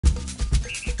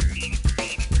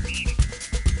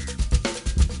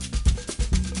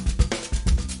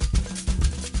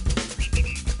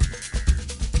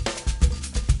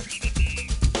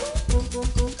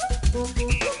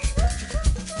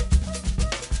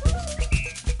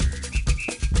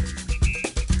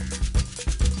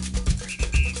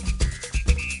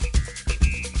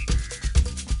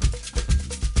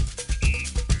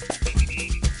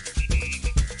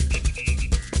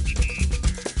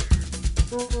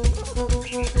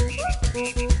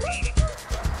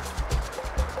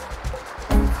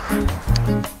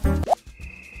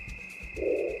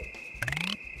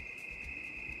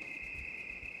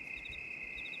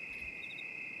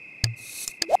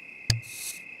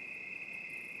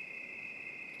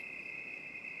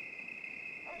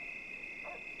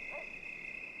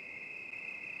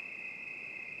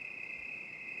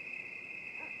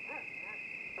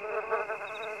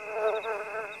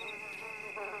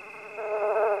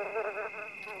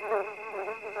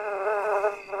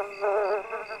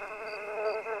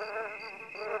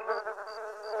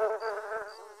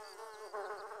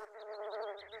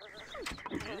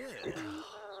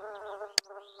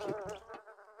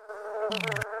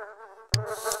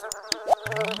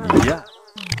Yeah.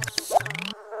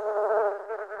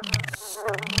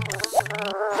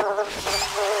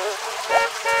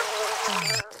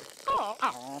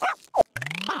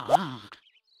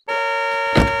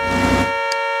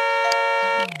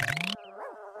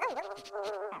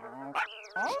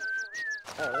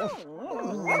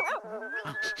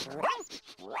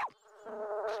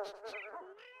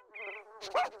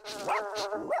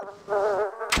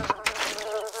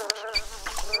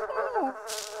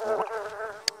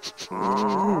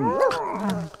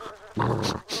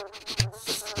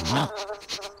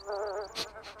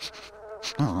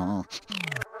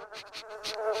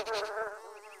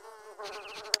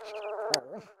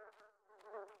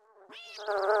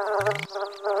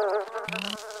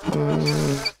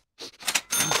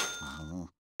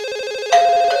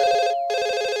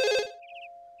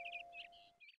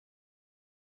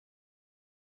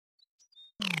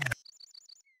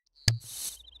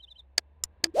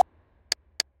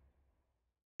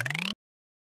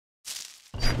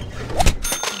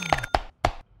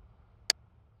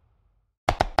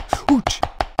 Ouch!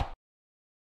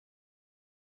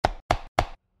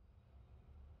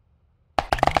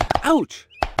 Ouch!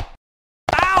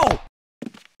 Ow!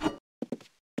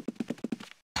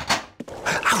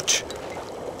 Ouch!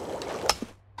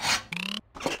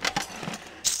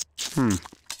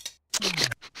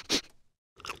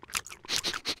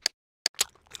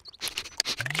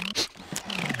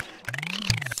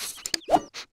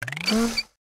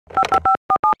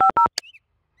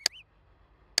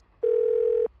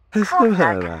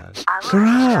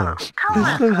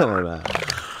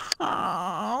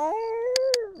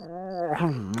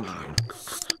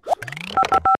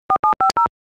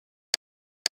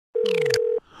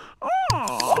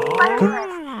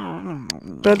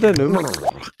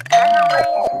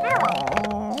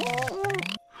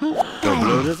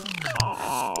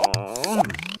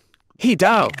 He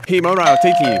dao, he morao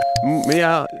tiki,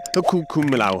 mea,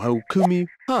 kukumilau, ho kumi,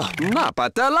 na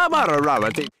patala mara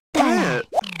rawati.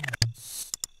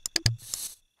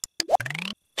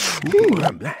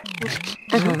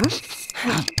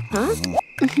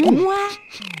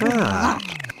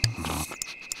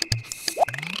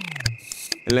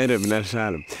 Later,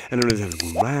 Salem, and it was a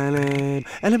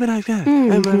and a bit like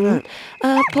that.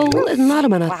 Paul is not a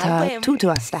manata, tutu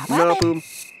asta. No boom,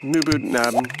 nubud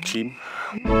nabin, cheap.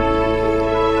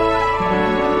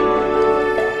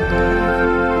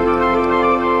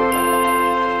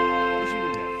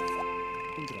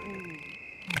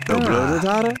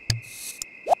 Bloedetaren?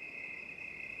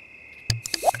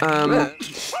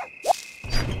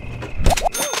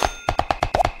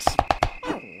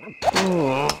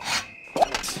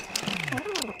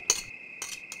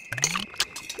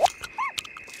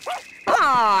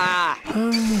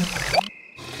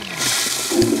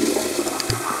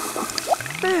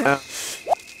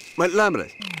 Met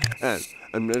lamres. En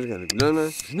I'm just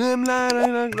gonna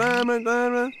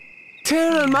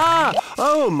Tirama!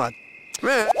 Oh my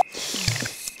man.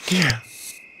 Yeah.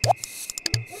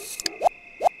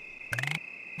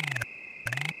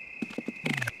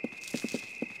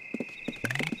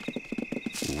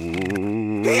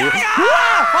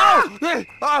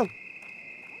 Oh!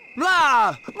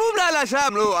 Blah! Blah la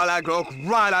samlo à la cloque,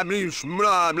 right à blues,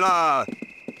 blah blah.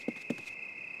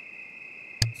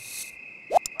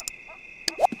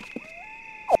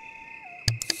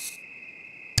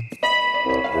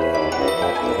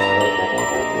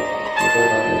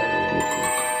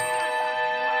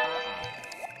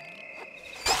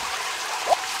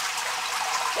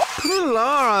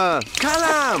 Laura,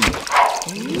 Kalam.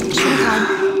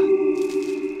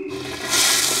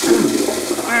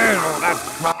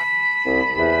 That's right.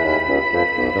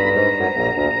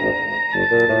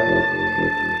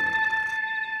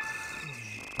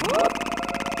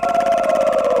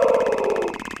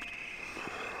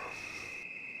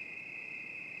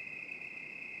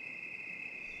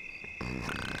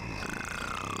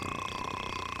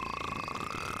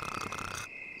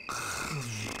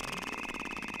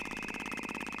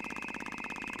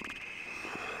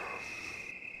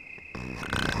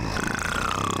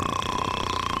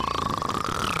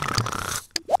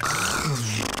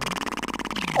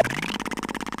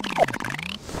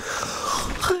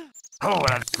 Oh,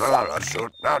 that's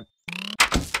that.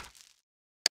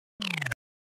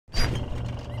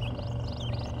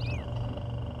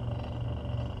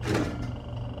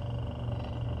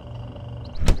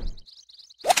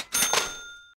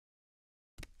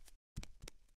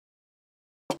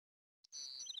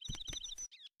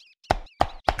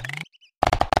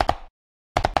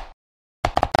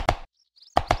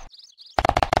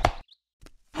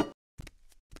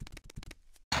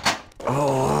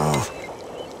 Oh.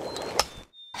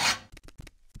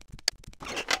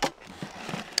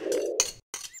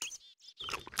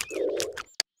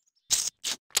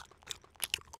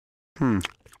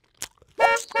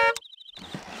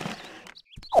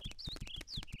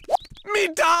 Me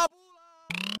double.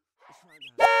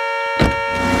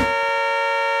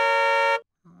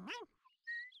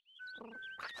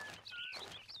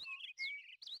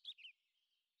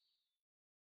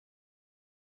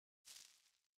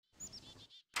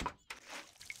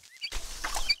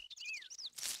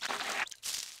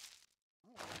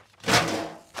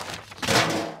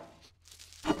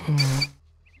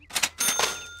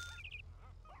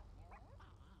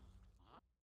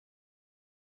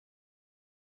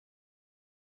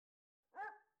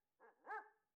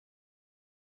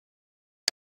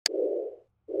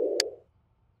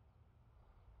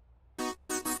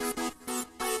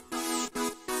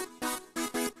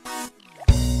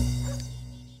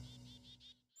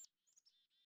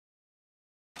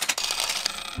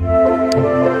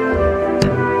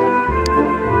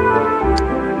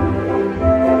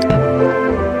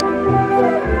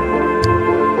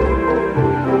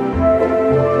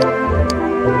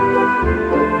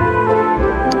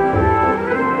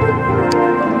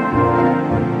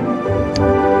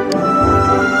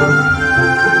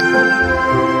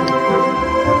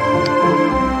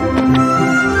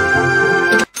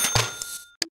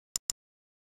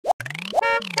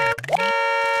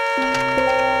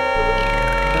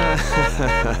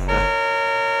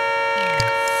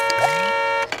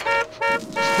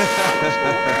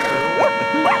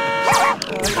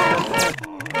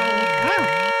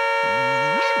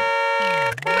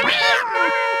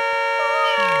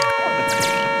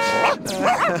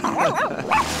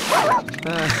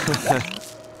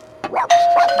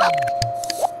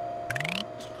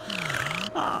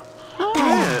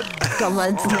 Come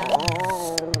on.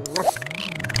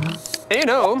 You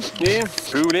know, you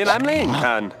truly am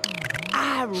Lincoln.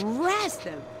 Arrest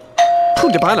them.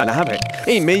 Put the ball on the habit.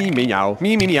 Me,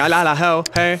 la la ho,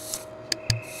 hey.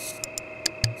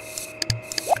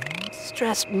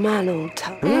 Stressed man all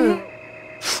time.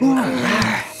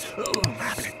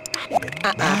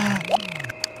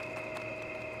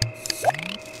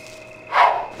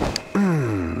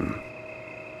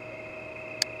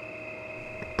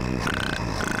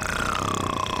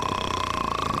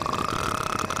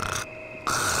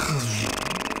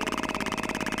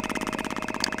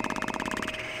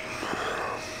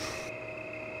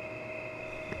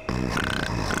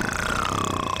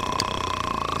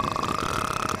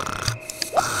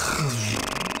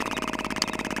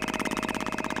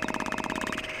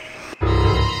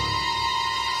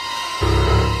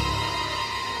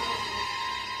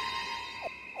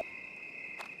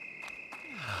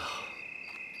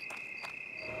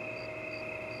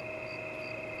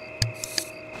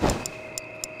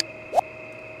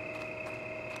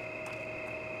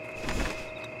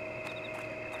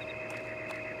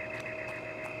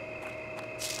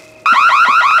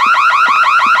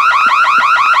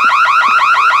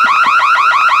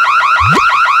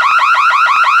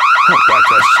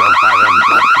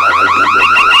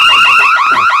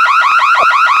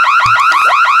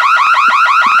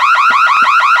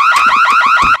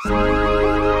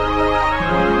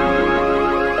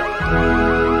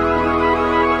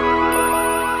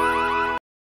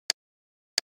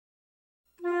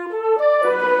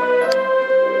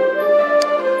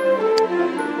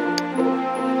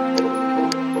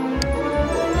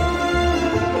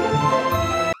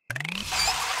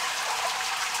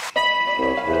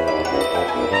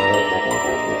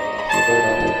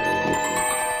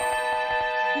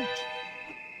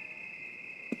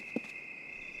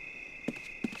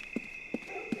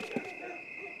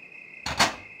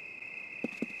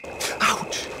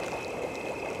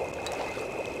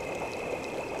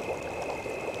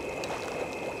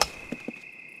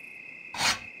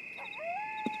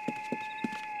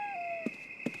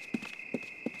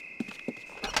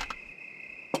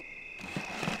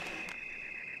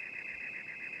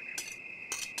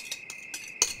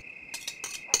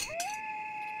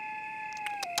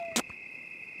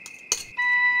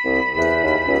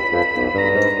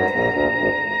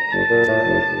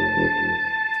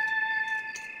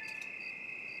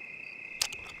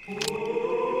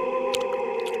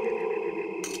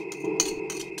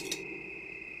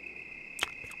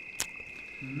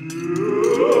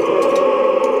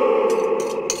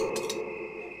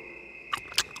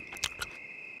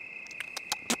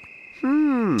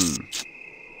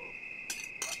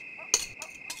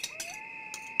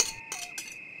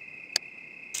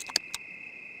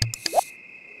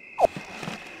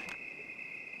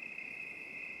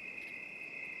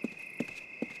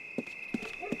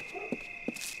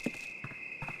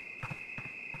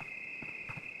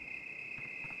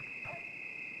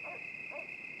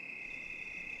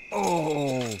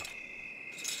 Oh.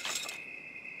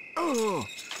 Oh.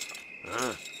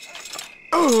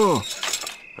 Oh. Oh. Oh.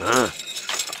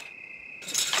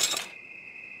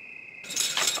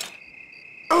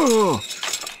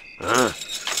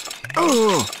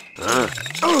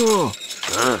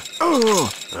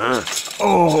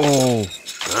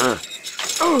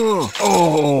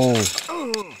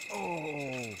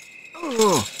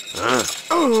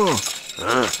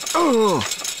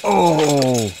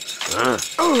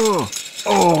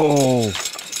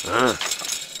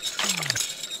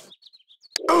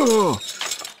 Oh.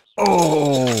 Oh.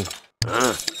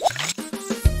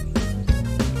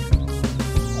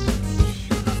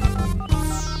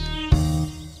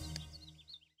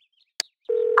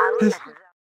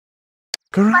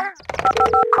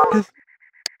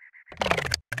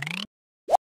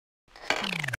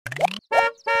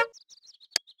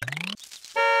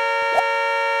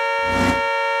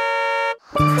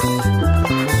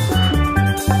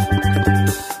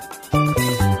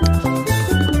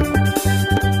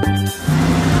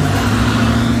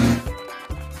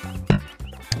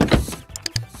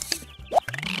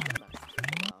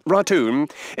 Ratoon,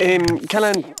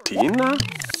 Calantina?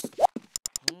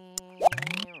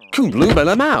 Kumblu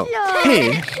bella mau.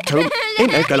 Hey, Tom,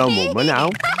 ain't a galomo now.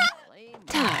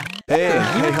 Hey,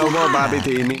 how about Bobby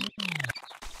Teeny?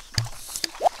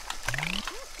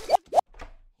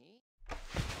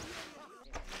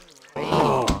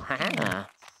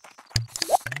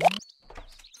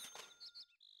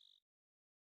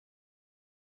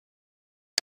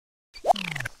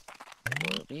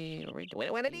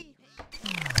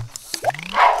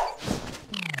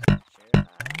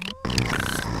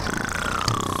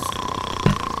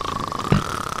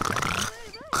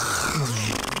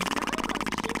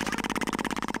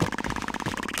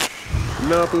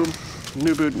 No boom,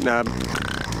 new boot nab.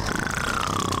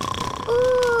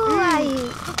 Uai,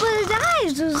 pois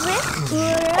José.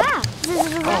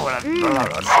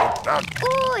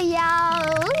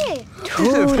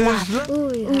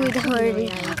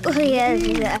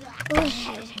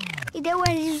 E deu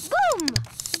eles boom.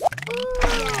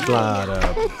 Claro.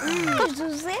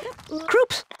 José.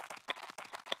 Croops.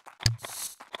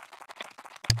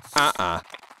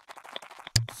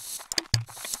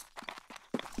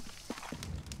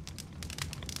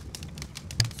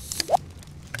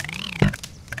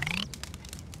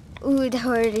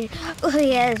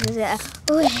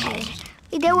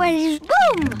 E deu eles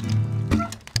boom.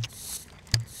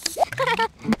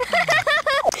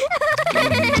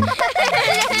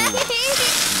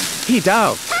 He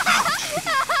down.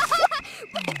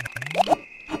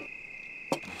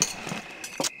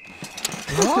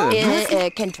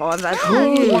 Kent was dat?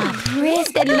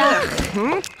 Rest en lach.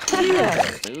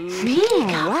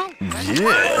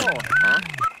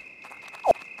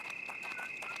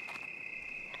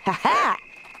 Haha!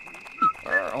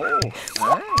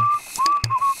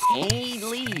 Hey,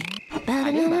 Lee.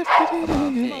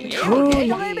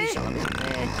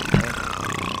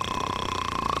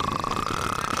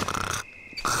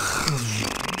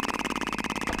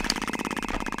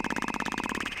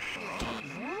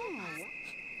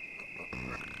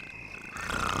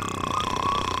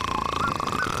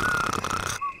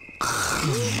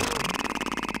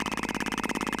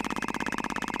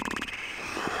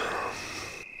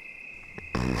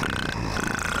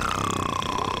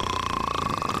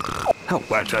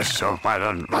 What is so bad?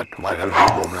 What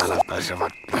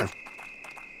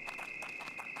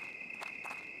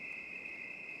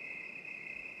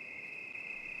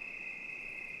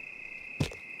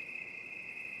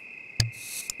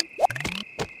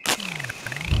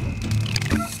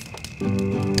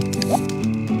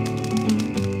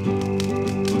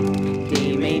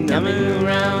Number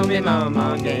round me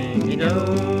mama gangy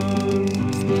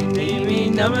does. Leave me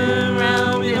number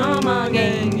round me mama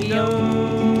gangy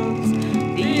does.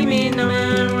 Leave me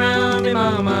number round me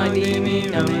mama, leave me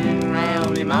number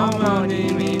round me mama,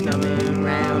 leave me number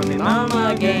round me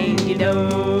mama gangy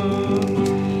does.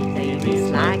 Leave me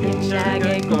slacking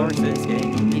shaggy horses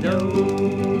gangy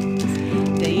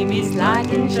does. Leave me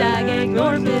slacking shaggy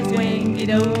horses gangy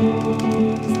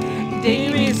does.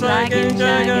 slack and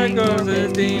shag,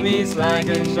 courses, Timmy, slack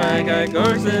and shag,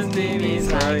 courses, Timmy,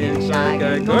 slack and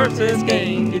shag, courses,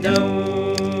 ganky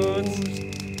dotes.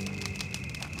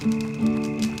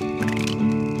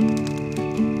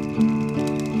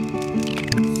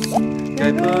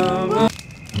 Good boom.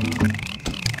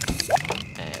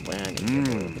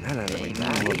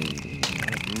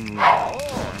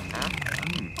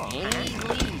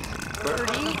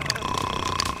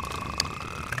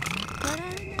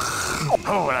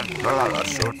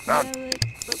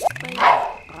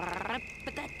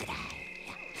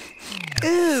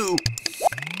 Ew!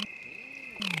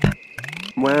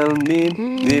 Well,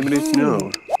 maybe it's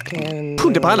no. พูด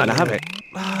จะบ้านอะไรนะครับ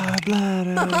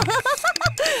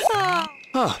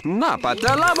น่าปัดแ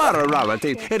ต่ละบาร์ราบ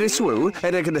ที่เอริสวยเอ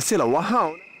ริกันเสียละว้าว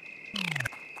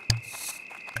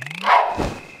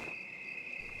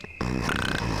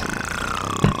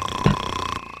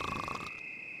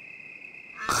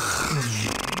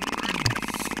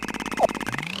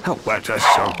ว่าจะ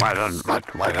ส่งไปแล้ว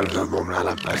ว่าจะส่งมุมล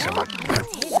ะไปสมัคร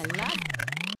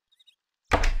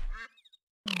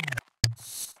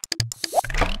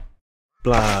ป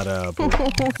ลาระบุ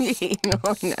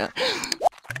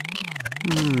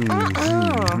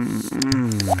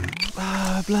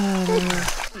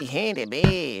We had a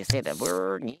bee, said a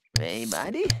bird. Hey,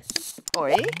 buddy.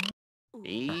 Oi.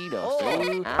 Eat a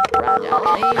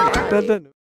food.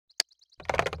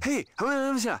 Hey, how many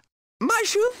of you?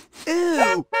 Mushroom?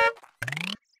 Ew!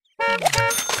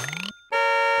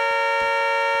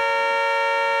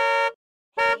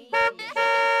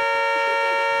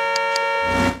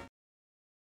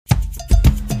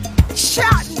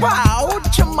 Shot wow,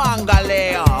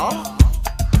 Chamangaleo.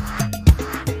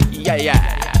 Yeah.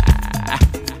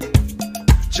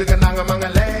 Chigananga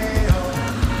mangaleo.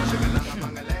 Chigananga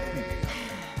mangaleo.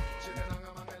 Chigananga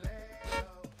mangaleo.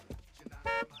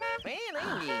 Well,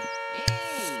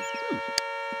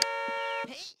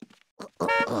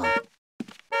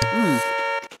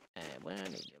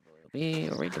 Hey,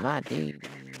 read my day.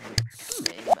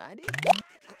 Hey, buddy.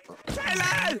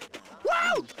 Thailand!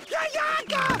 Wow!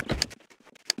 Yayaga!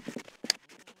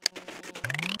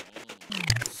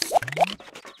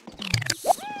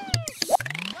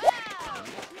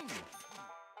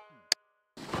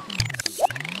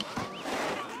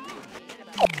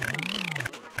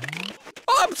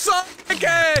 I'm sorry!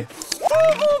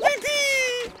 Fubu Biti!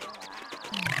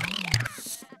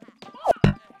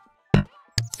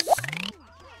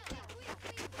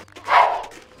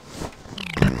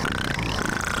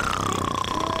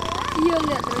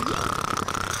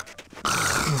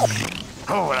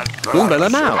 Uống vậy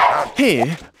lắm nào. Hey,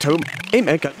 Tom, em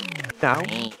ở cạnh nào.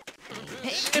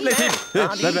 Em lên thêm.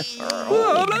 Lên lên.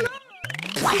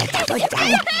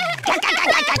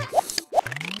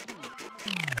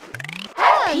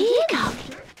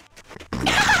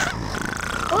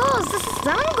 Oh, this is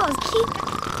Zango's key.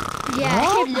 Yeah,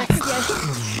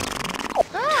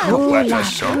 Oh, la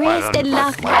praise the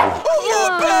luck. Oh,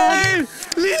 babe!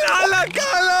 Lila la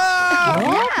cala!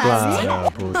 Clara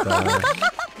puta.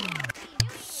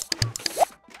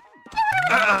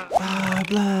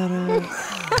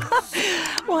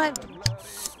 What?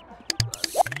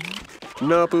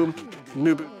 No boom.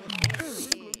 No boom.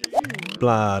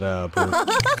 Clara puta.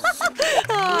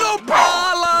 No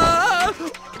pala!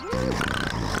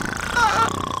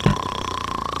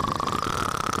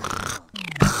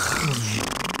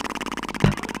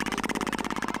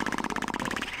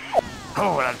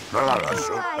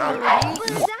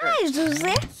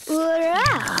 José.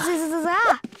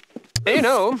 You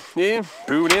know, you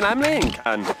food in I'm link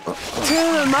and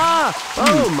Ma!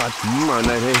 Oh, my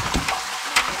lady.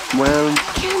 Well,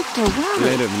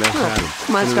 later,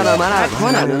 Mas kalau marah,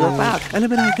 mana dulu pak? Ano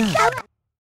ba na ka?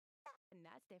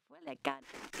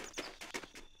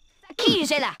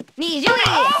 Kisela, ni Joey.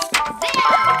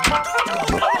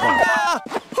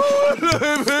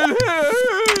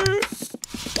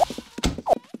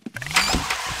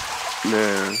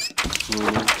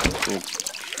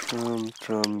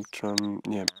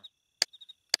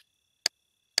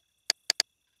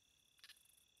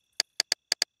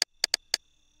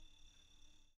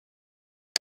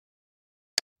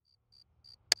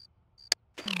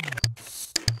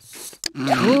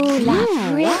 Yeah.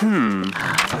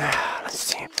 Let's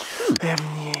see.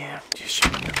 Yeah.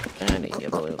 I need to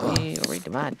go away or read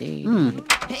my day.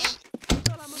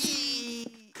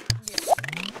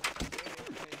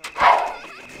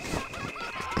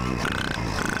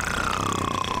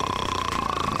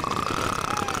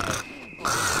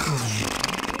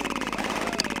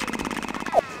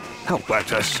 Help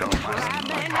us so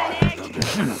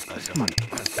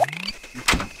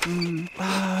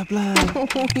blah blah.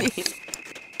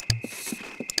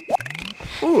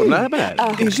 Oh, la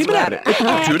bella. Insieme.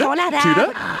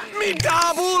 Tuda. Mi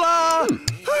tavola!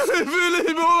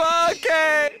 Voulez-vous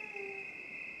che...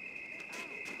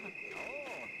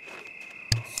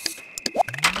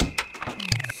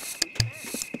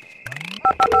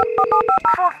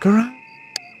 Correct.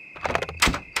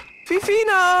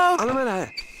 Fifino! Allora.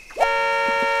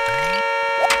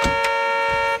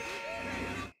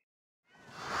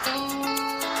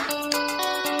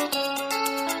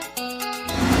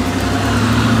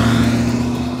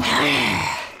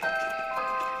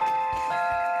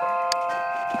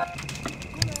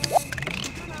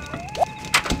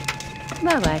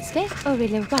 Małe o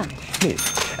wiele wam.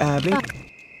 Blink.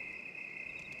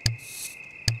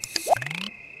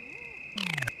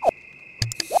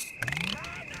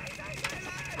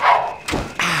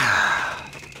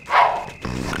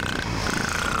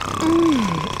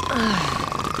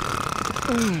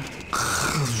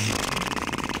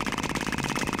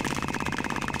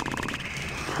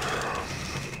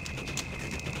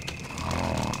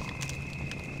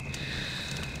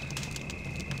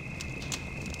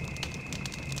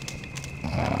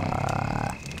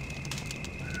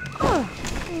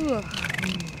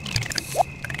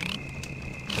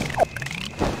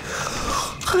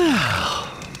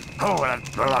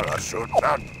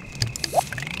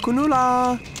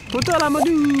 Kunula! Potala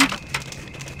madu!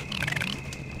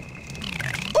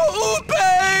 Uupe!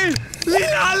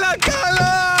 Lila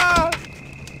kala!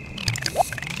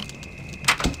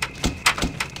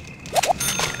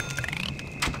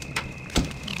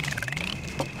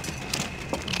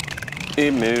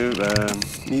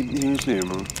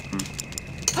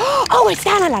 Oh, it's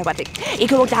Dan Alawatik. You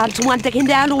go down to one thing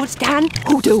down, oh, it's Dan.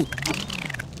 Who do?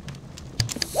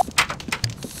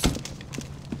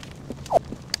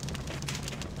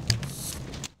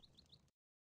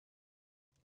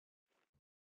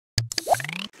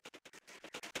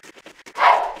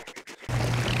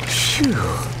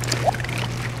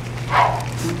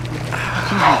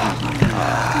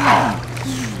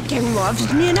 Can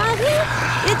loves me not here?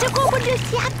 It's a couple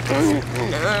just yet.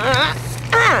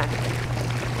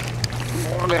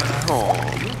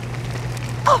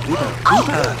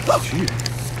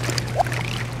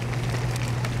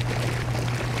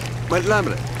 But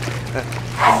lambre.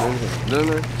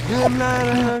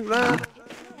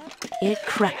 It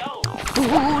cracked.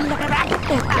 Oh, look at that.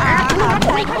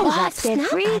 What's that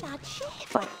free?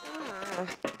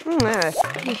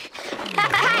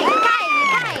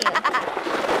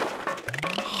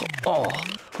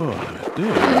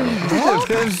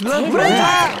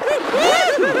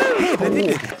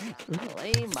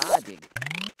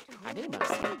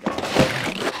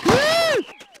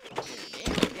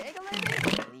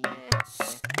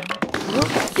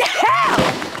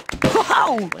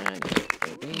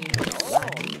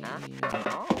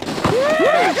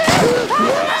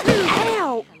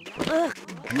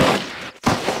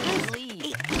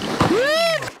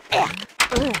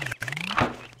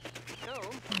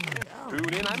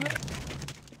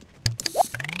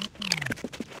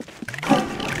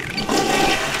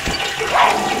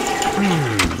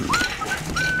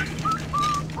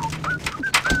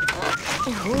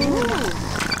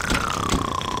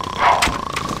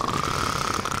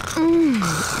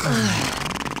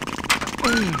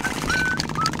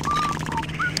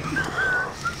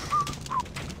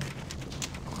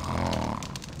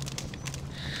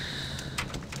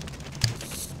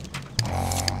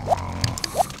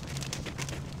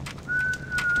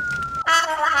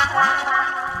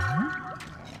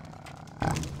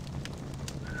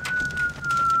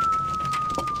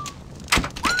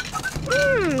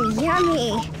 Yummy.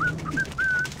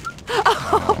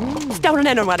 Stolen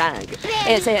in one egg.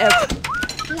 It's a.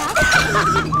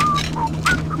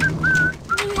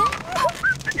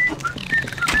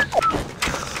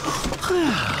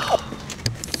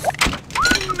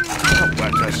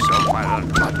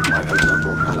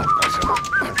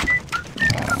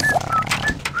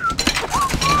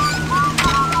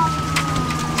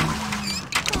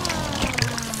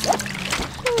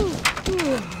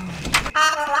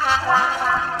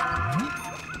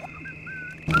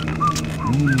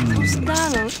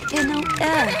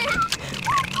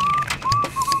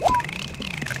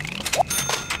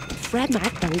 Fred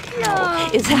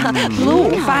McDonald is a blue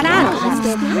banana.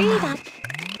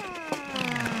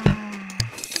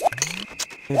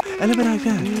 أنا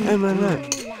بنعرفها. أنا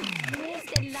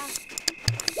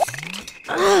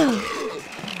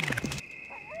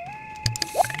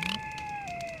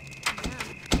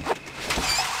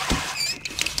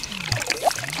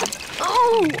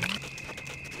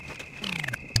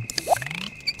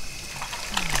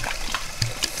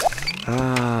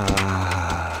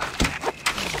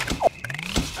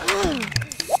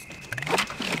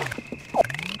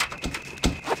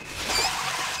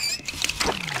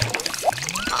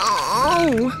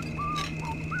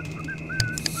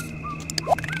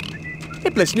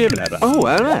Let's nibble at it. Oh,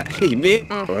 all right. Hey, me.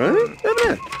 All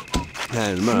right.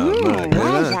 And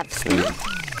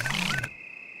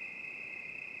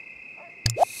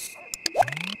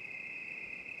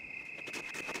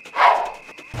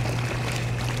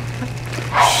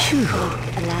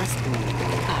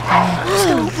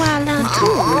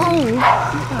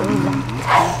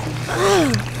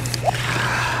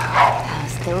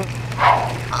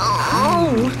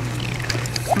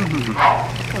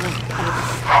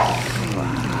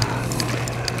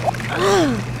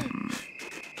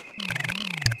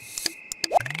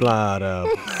Blood up.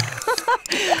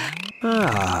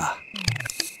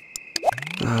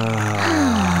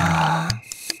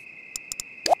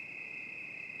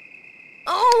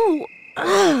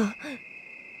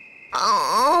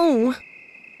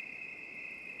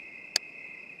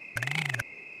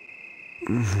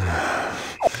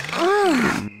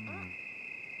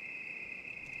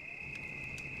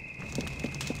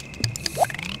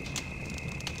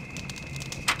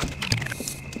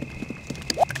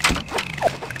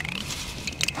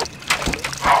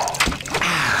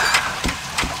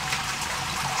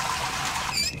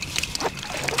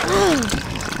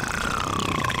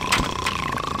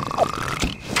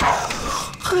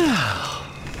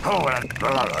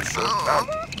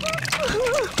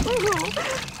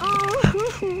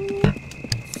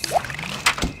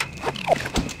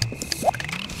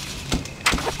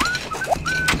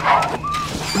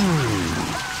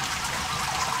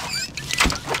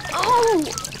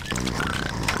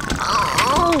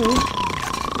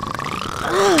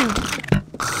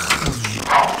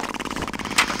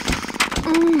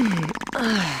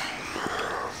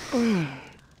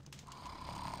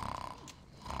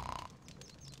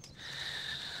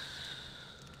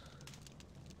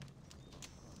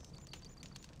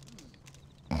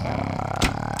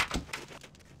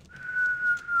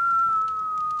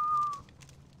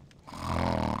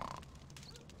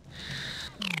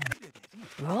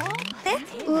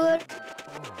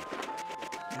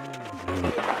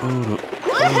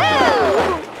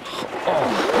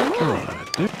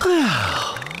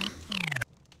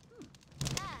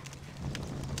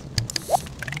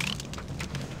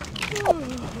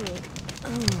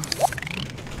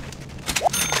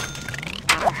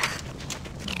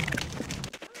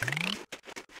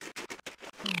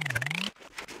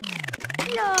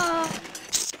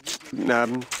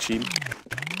 Chim.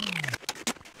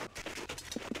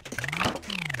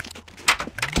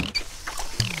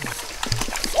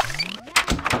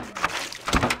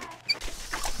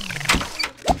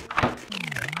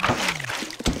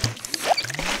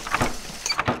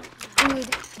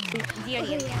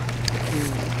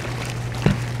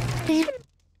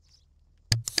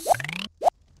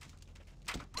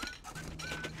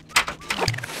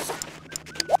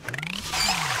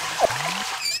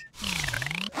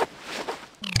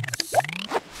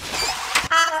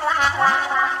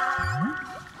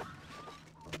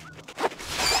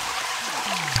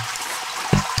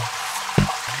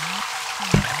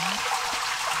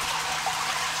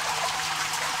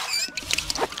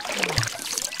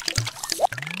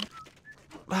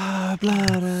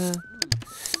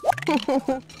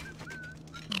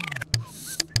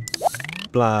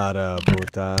 Blada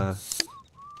puta.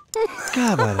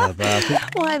 Cabada batu.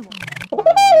 Why?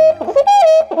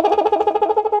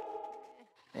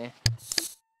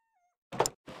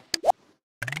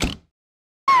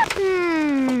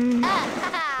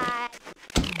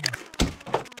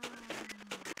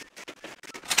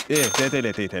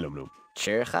 Telum.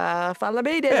 Chircha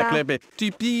falabede. Eplebe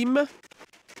tipim.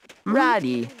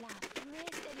 Roddy.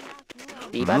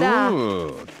 Ibada.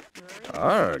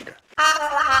 Arg.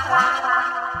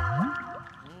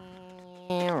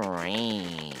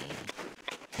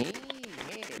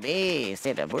 Hey,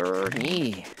 said a word,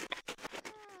 me.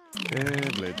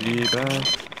 Eblebida.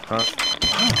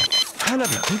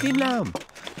 Halabla, tipim lam.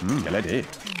 Galade.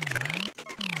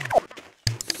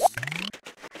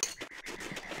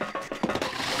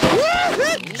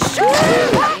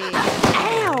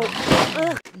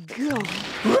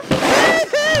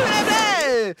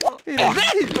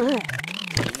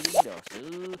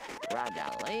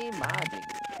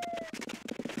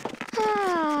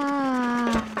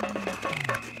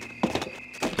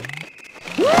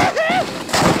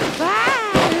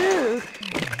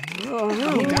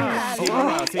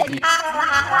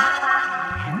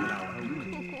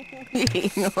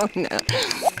 No.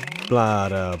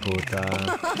 Blada puta.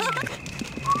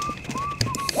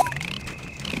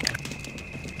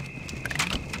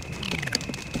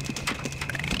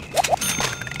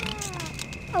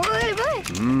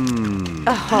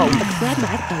 Oh, that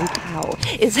might cow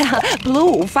is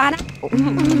blue. Find out.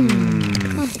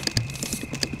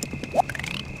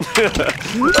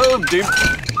 Oh, dude.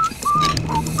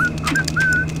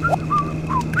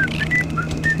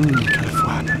 Kind of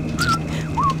flat.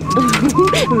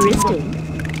 Risky.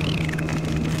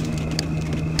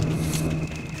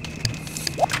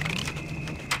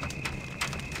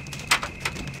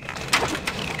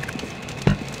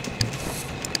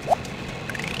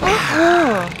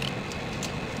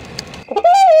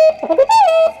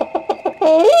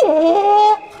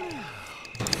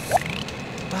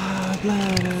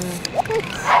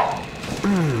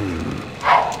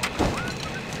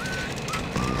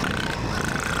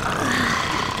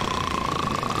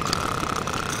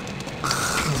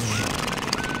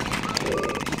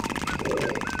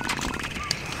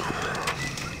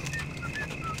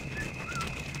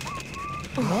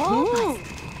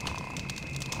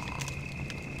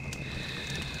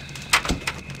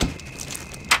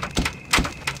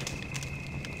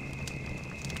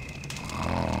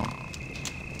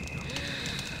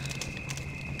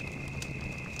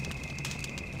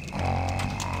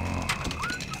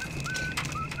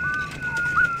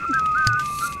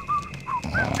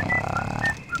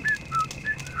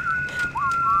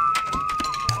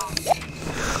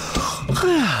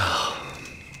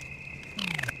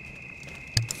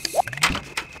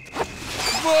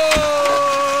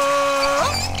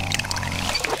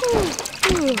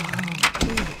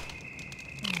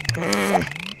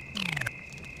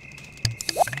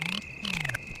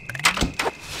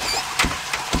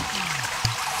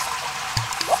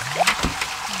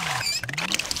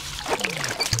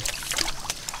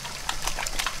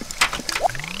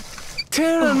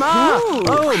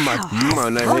 Oh, my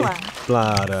money.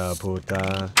 Blada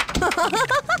puta.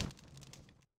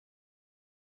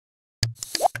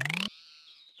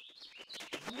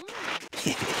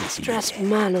 Stress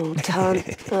mano tan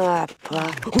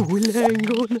apa.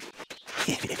 Ulengon.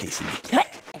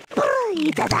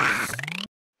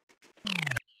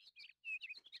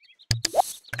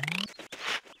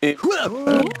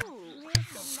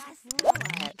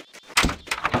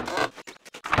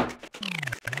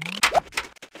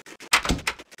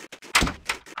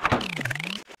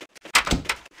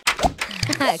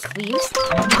 Queers.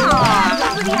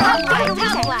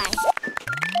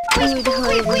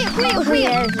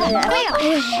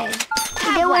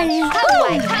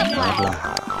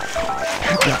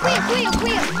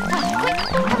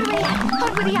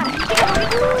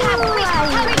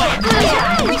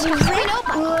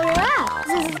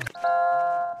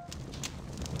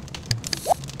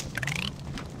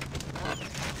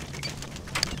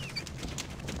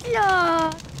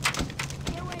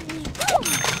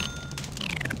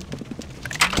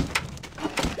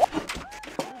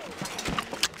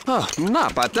 Oh,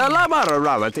 napata la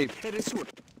maravati.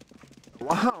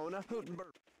 Wow, na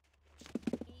Hutenberg.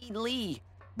 Lee,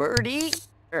 birdie.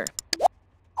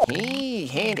 He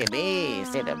handy me,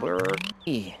 said the bird.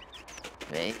 Hey,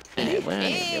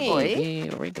 boy.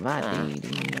 Read the body.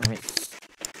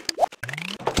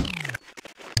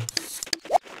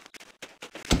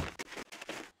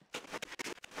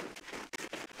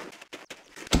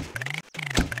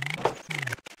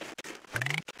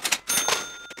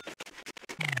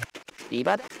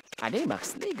 Diba? Ada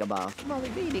max liga ba? Mali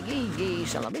gigi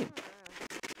salamin.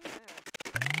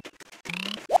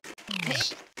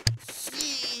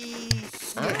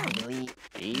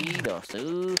 Ido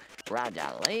su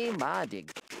Raja Lane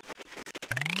Magic.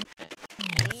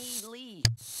 Lee,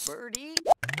 birdie.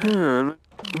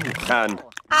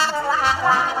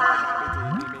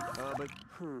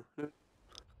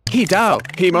 He down.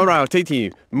 He morale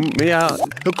titi. Mea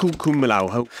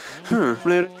hukukumlau.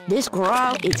 This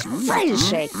girl, it's very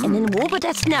shake, and then whoop it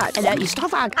that's not, and you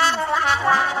stop on.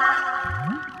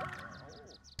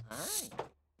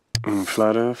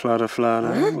 Flutter.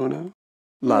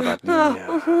 Love it.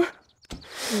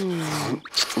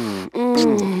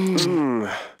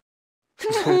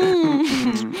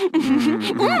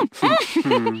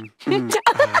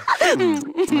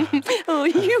 Oh,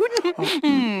 you.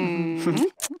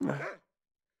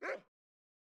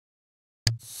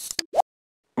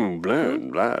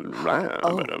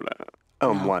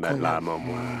 What a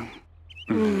llama.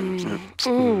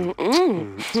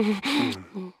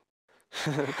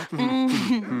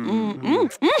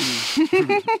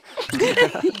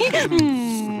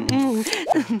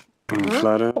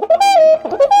 Flutter.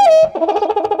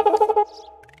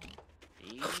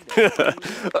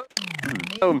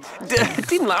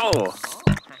 Team Lao.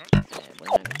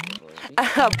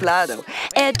 Hablado.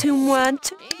 Add to one.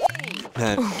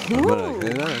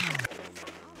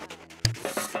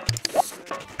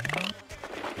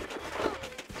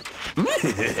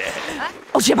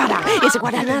 Oh, Shibata! It's a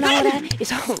guadanana.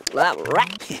 It's a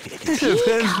right.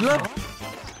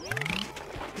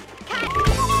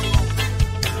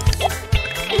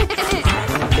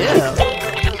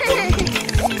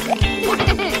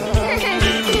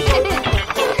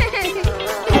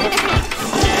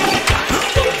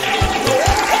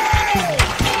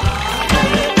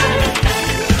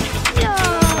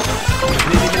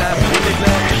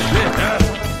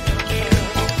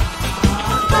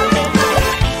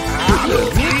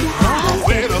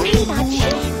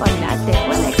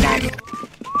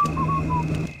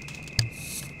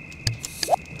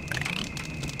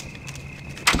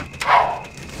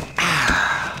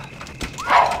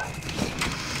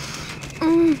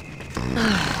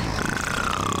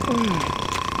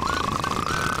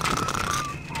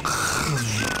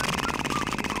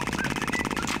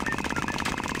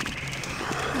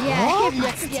 Ja.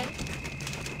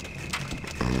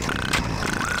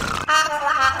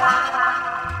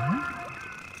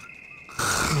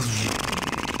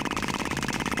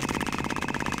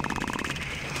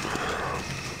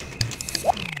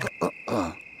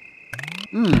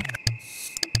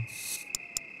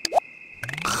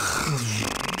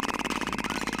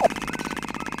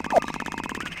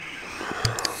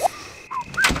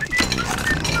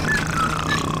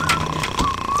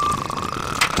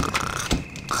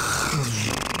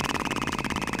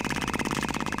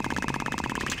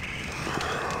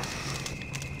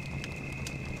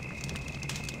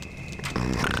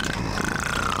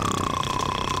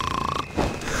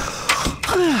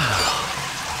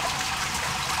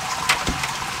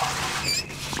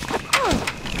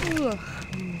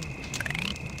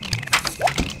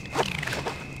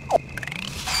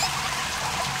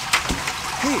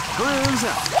 Hey, grounds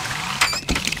up.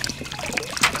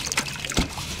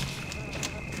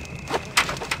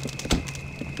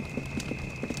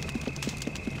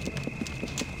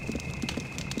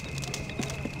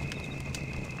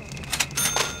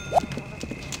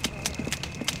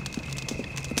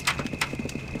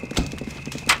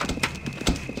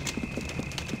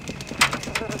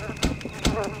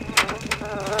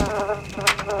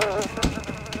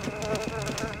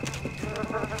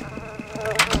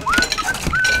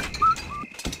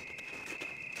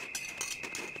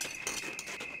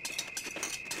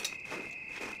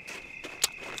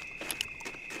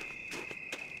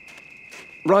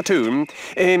 Ratu,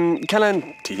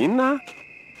 Calantina?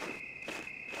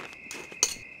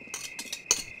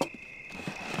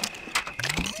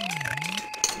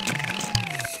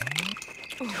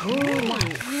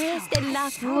 Where's the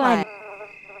last one?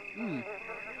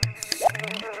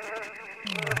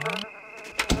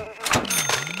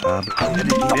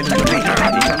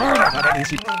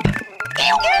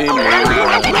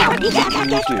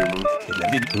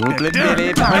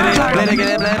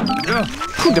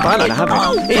 Det bare la have.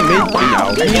 En med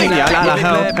jeg la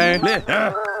have.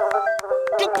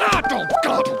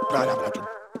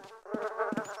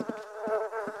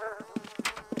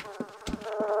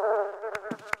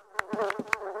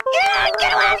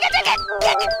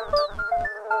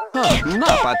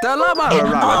 Napa te lama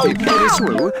harawati piri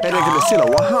swu and I can sila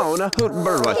wahona hut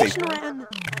burwati.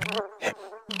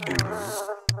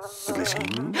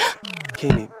 Glishin.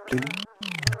 Kenny, blue.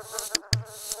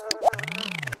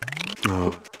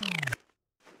 Oh.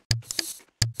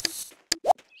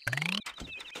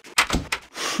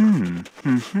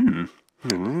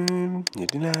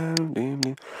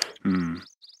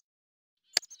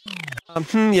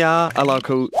 Ja,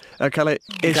 alako. Kale,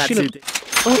 is she?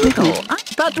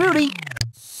 That's Rudy.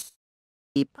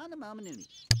 Panama Manuni.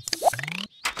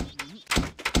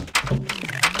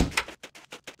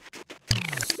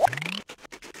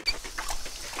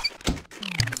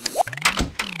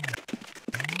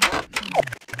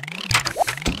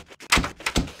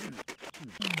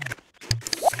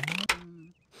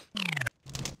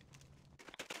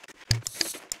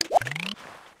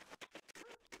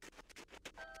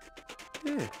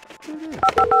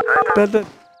 But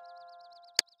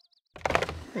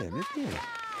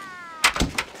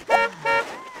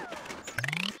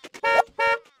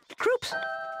Croops.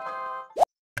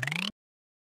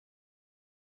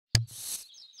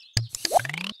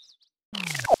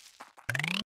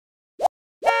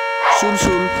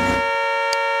 Soon.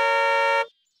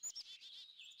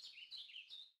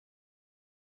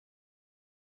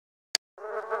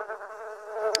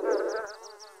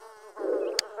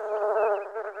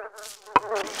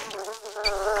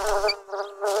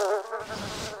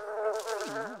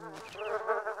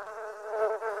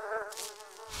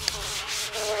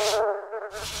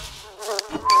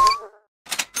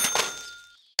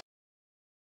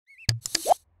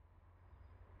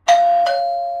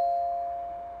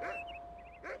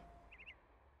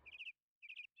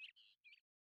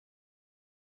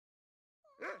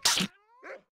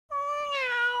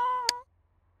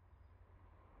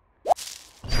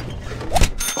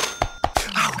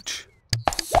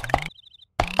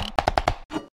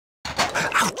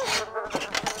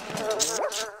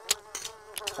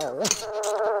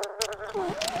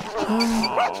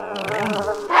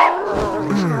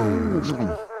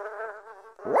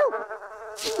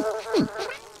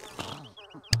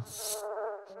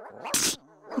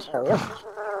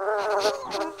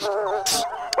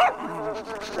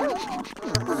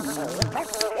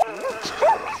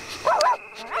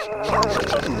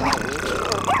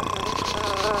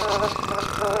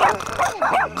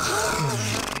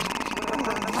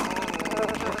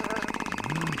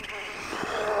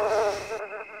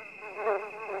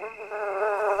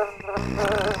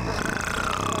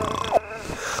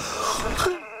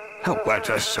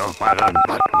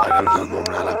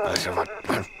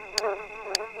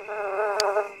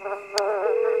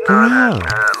 Growl.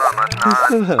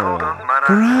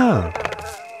 Growl.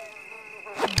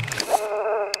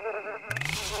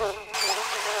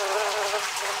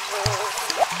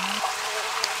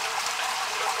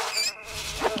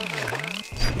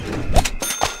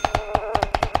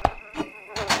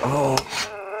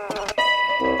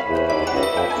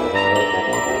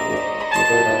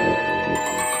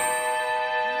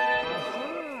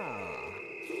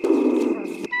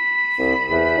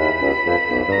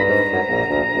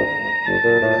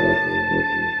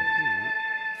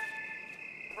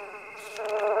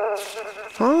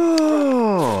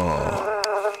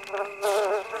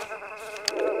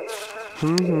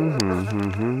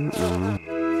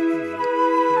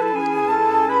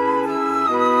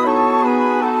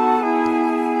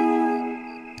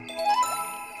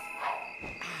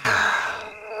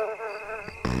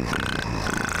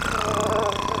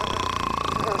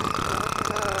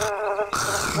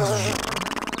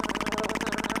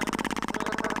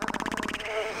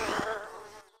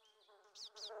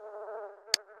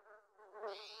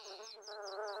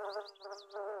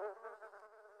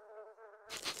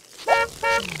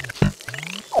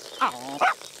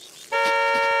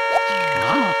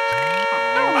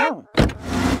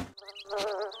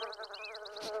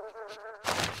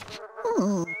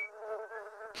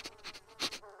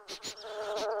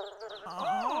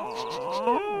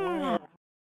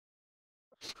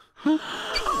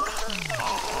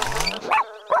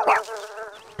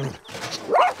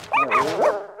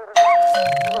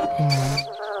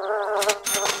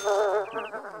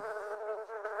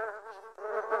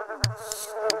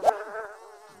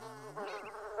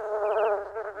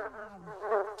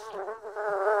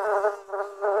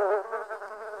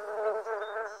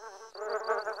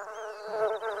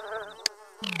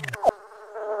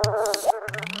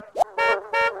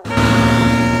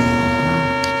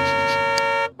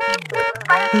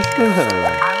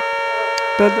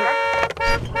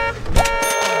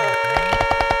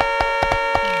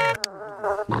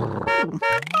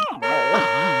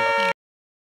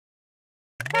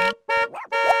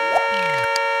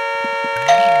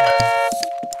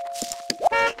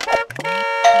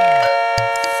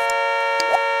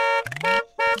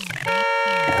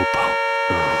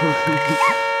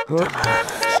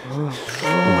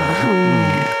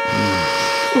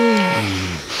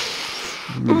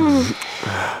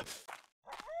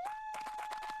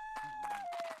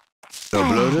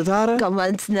 Kom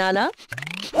aan, sneller.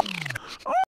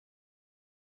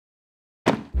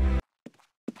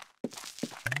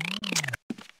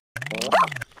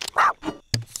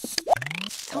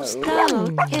 Zo snel,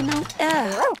 in een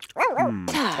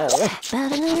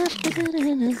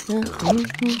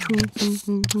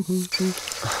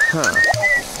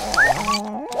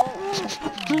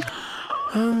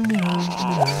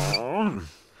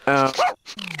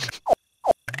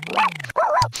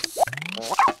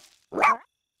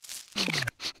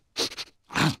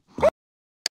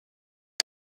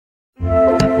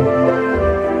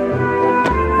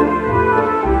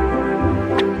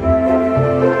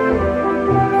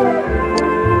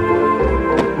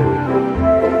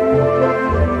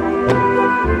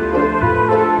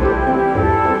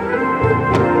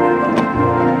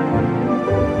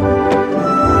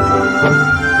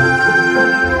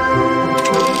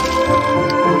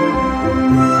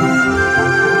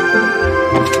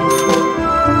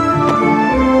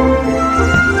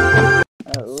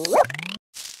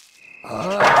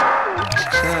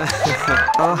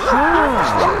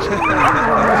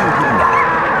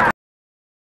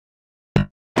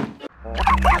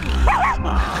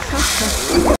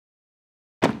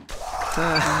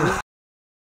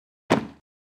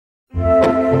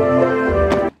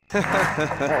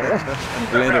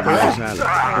Later, brother salad.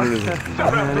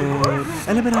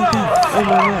 أنا بنعرف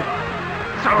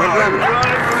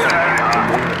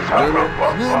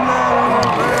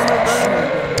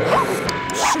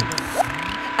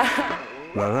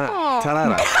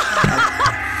تعال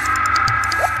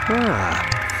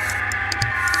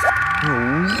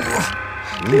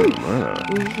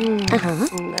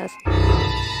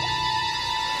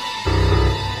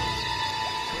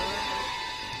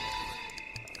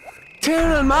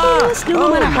Tjena, ma! Ska du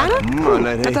med det här?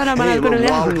 Jag tar det bara att kunna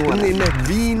läsa. Ni med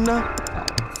vina.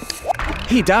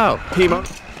 Hit out, Pimo.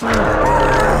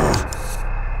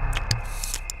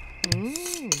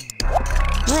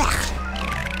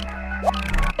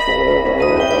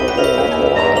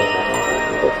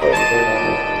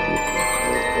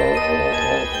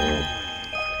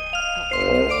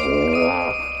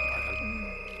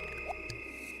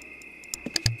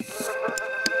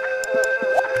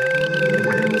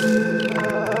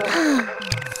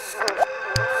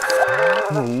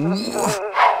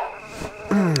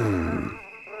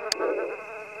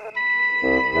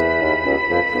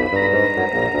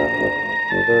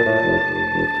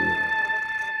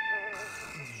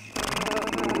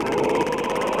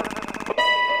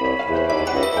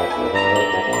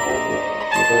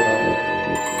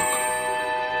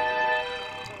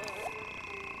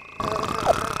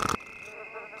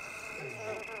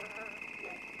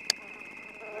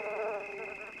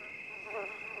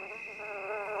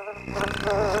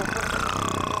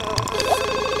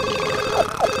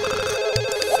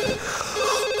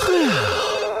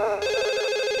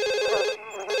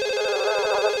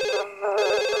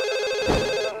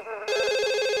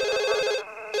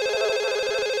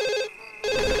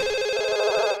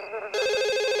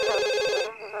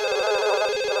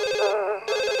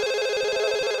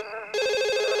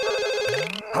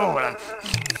 Oh, well.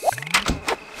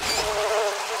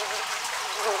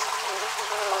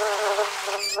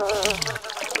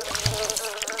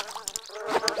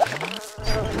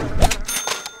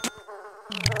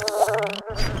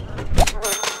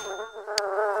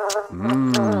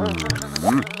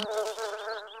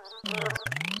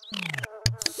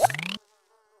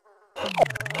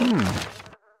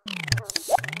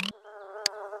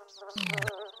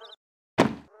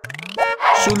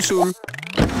 Sul sul.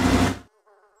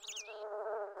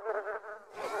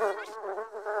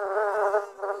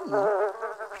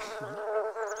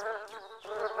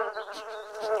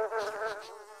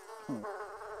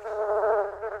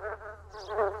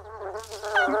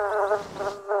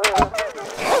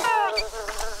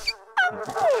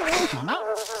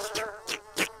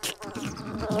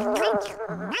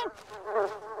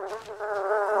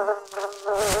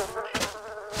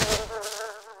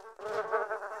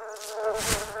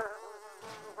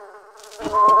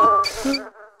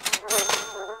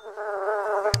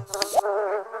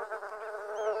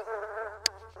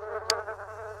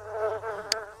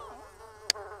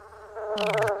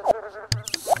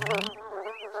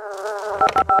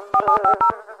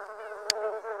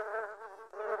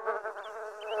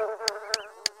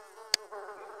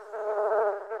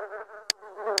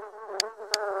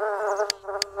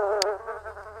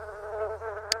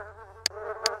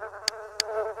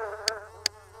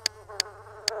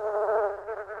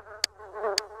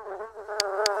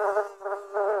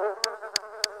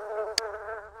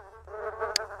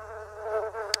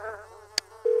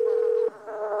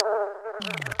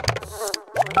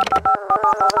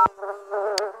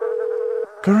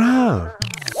 Garau!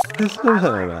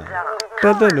 Hysnwyr.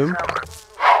 Bydden nhw.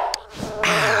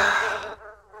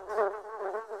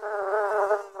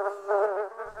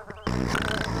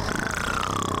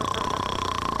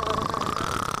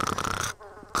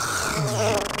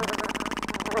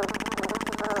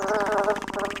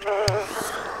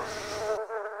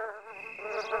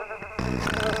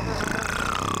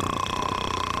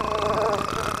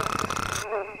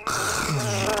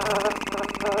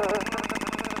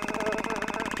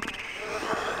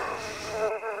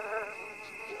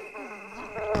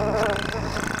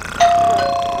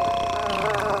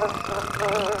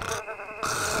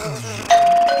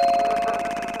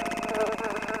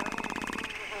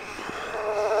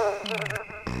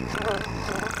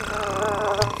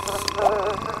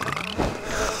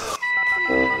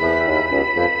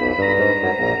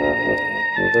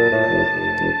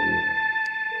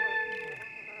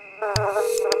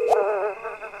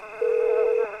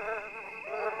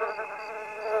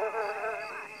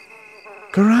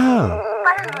 Garau!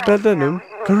 Bydden nhw.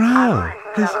 Garau!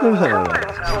 Hysnwyr.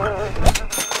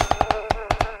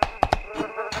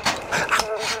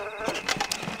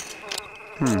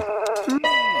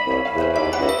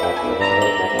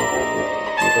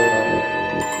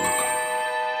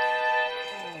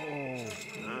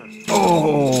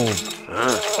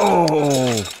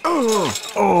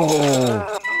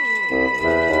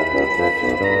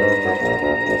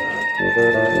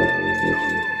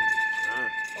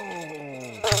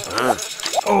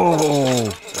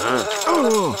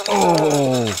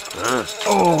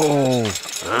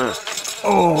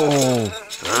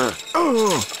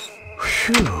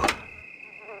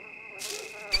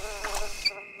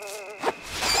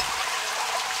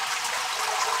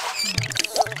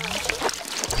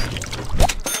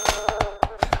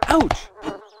 Ouch!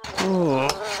 Oh.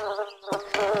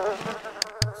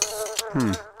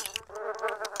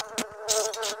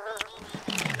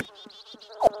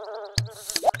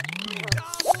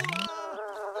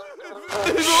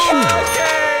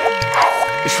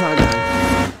 Try that.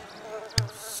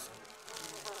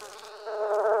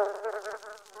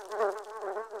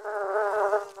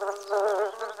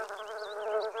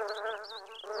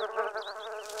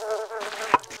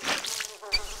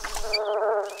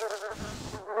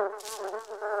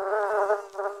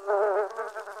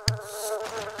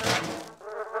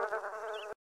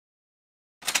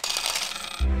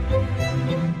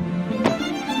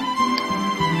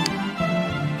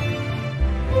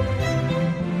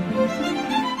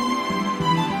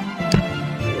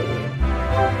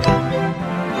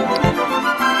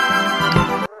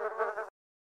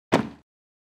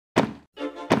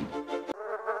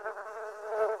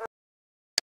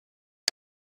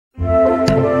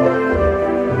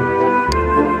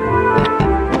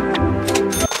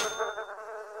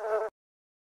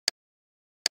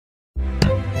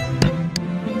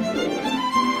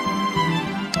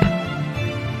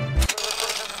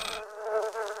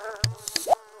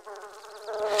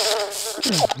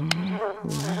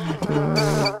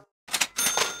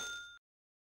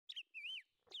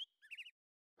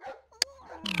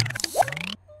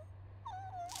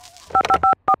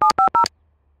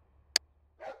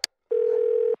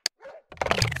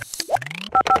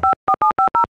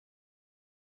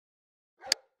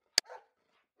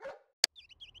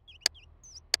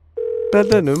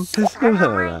 Bedlenum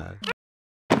Hesnamara.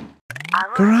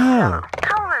 Growl.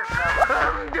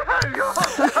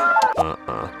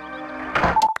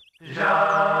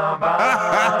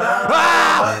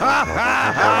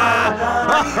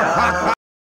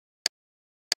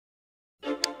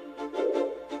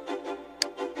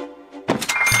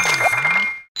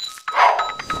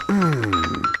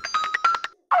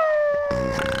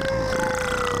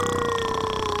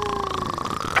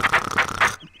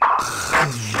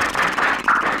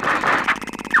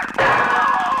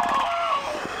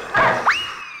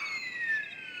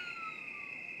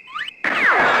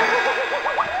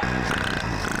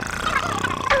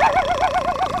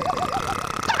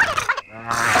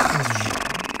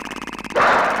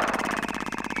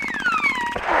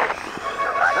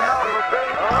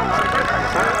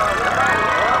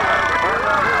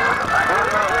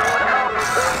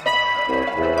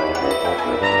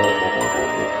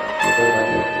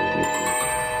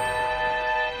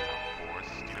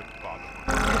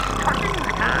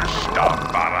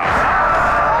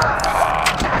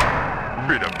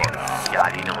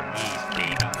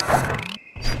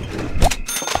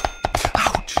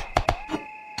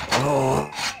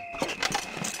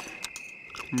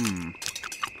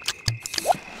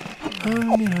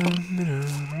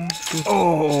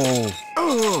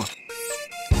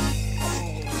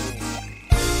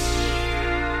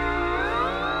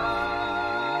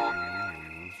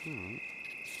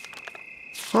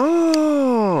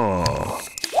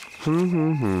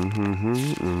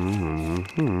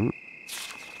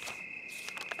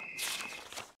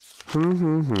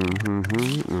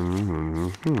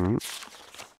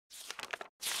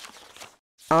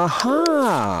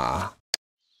 Aha!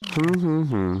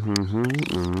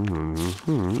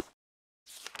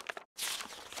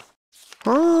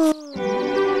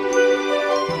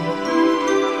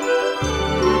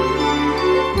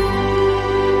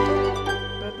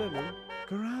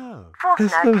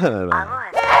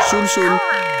 Sul sul.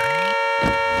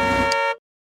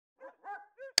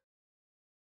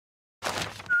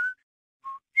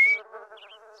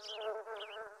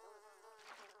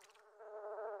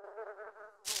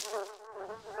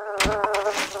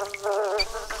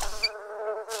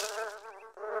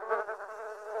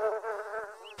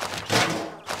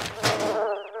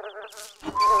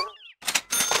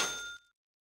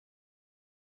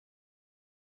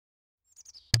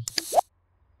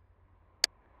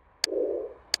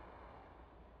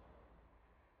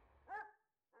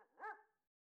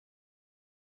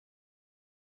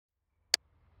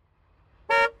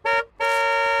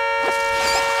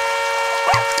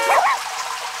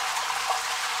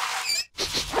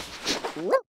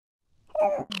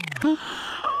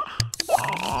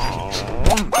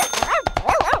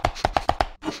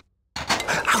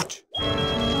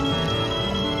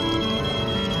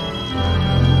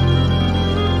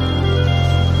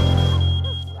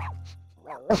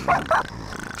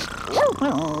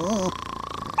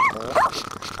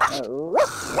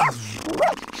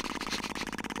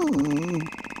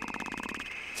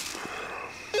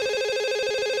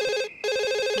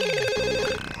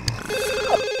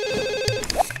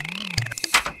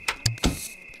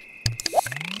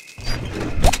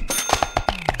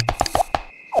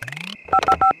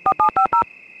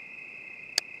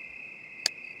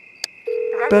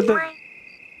 Bedlenum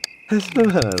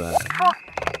Hesnamara.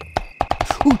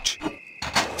 Ouch!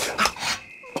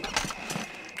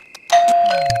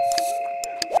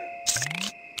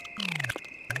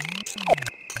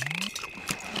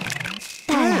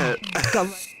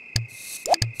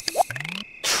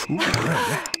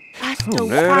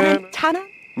 Tana?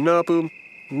 Nabum,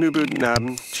 Nubu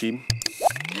Nabum, Chim.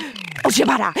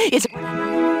 Ojibara is.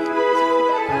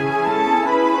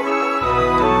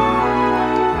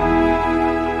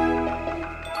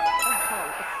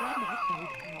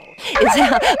 It's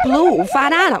a blue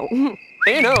fanano.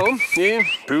 No,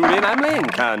 Pulin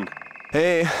Amlin can.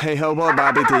 Hey, how about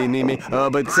Bobby T need me?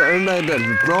 But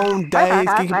the wrong days,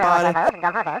 kick about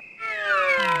it.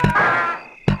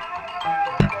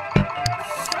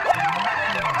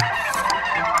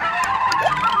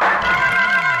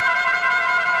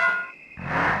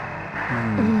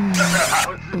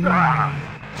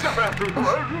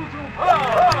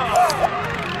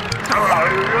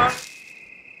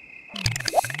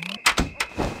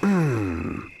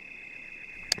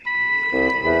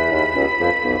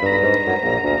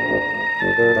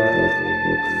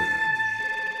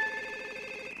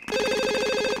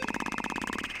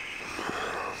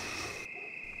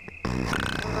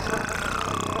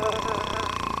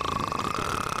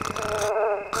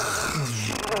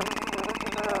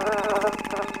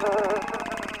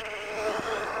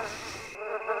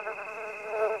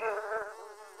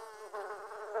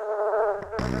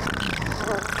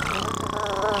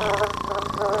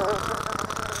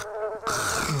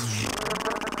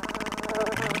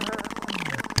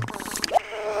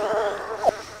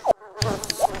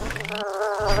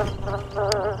 Try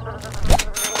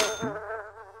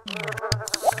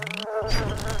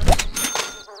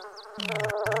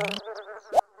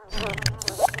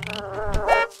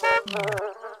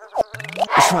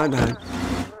that.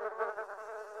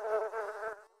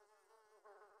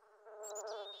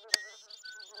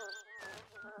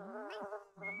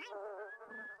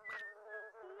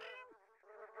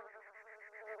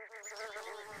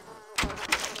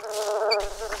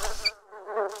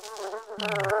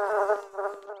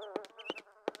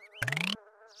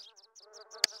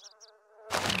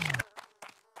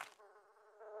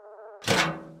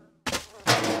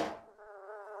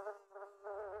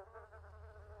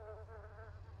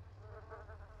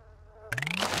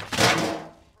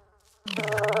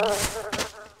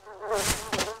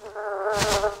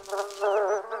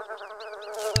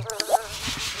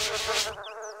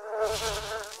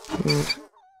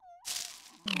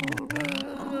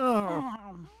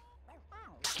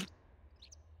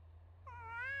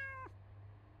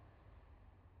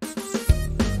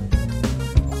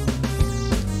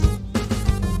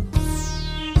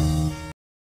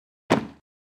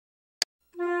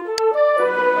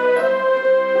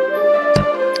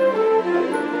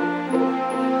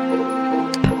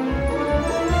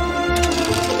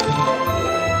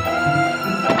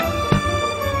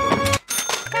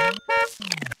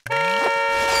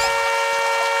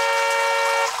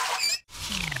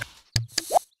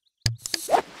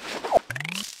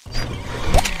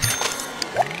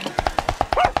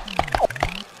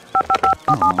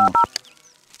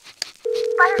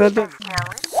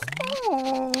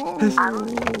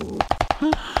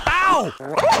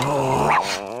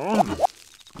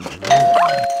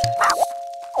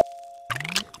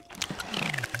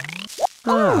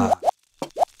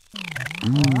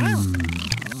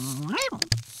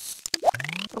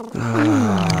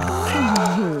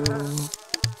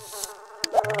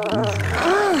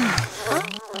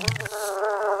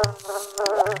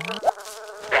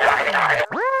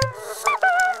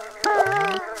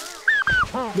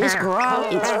 This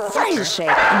grog, it's very shake,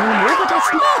 and then move it as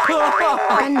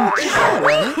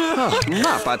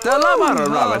Napa te lavara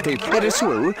ravati,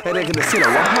 eriswu, erekadesila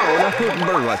wahaona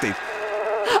hutburvati.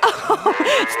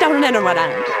 Stone and a run.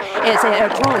 It's a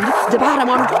tron, the bottom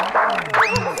one.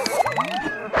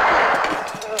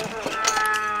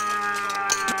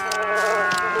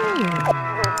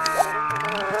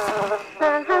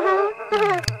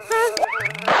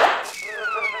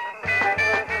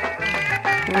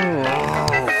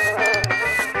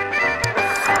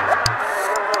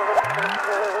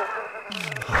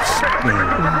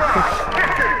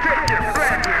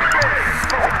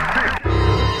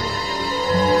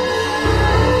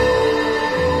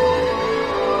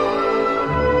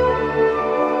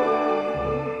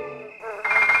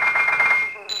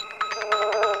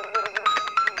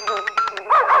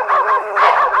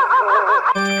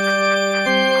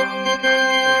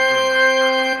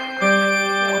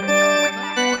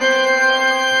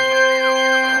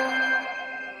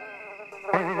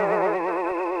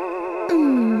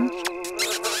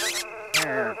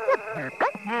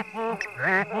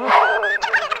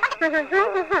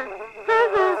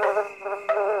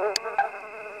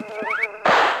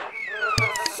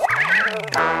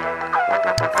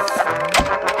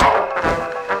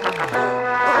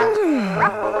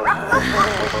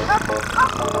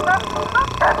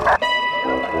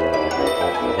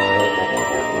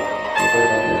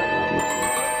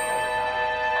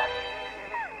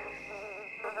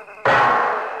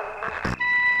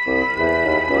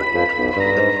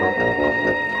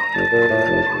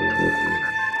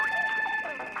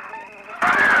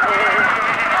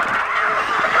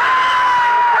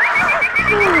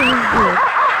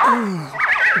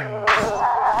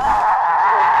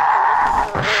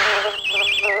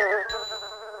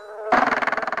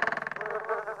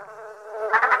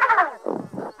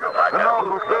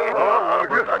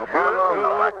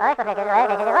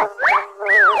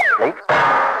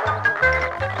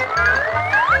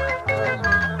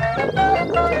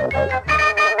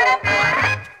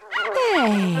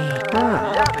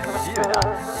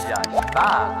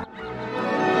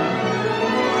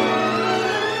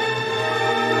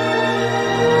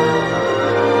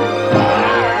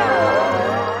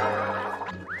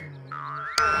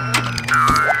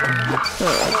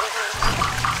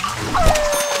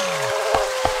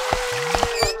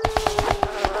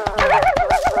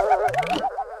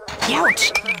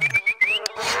 Ouch!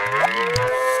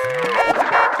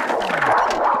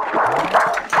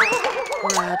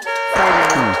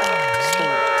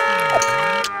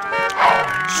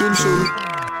 Soon, soon.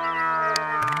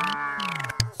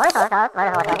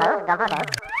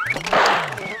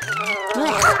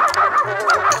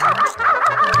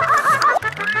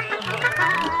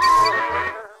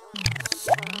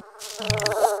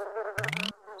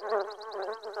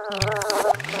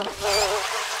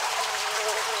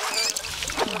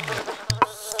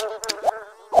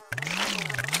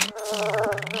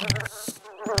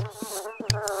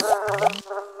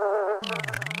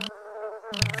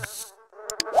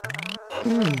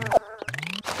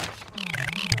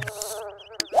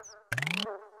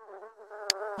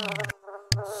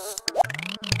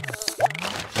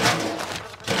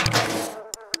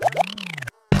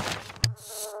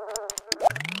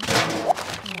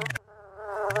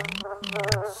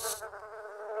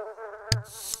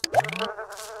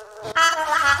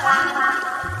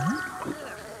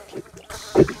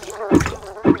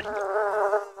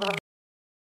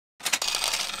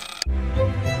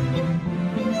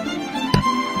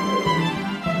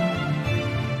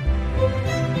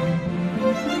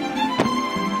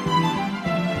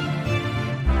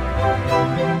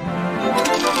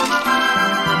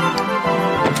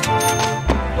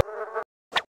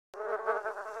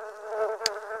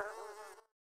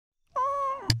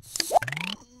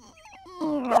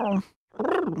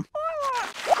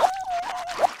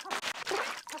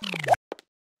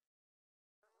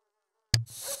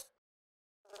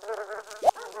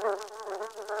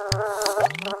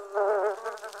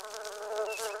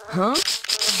 Huh?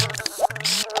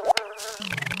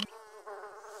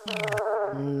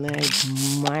 Like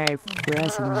my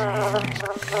present land.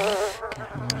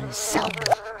 Myself.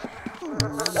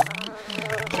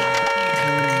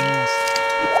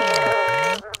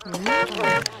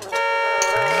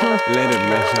 Let it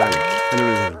mesh out. And it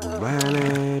was like,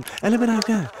 right. And it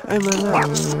okay. I'm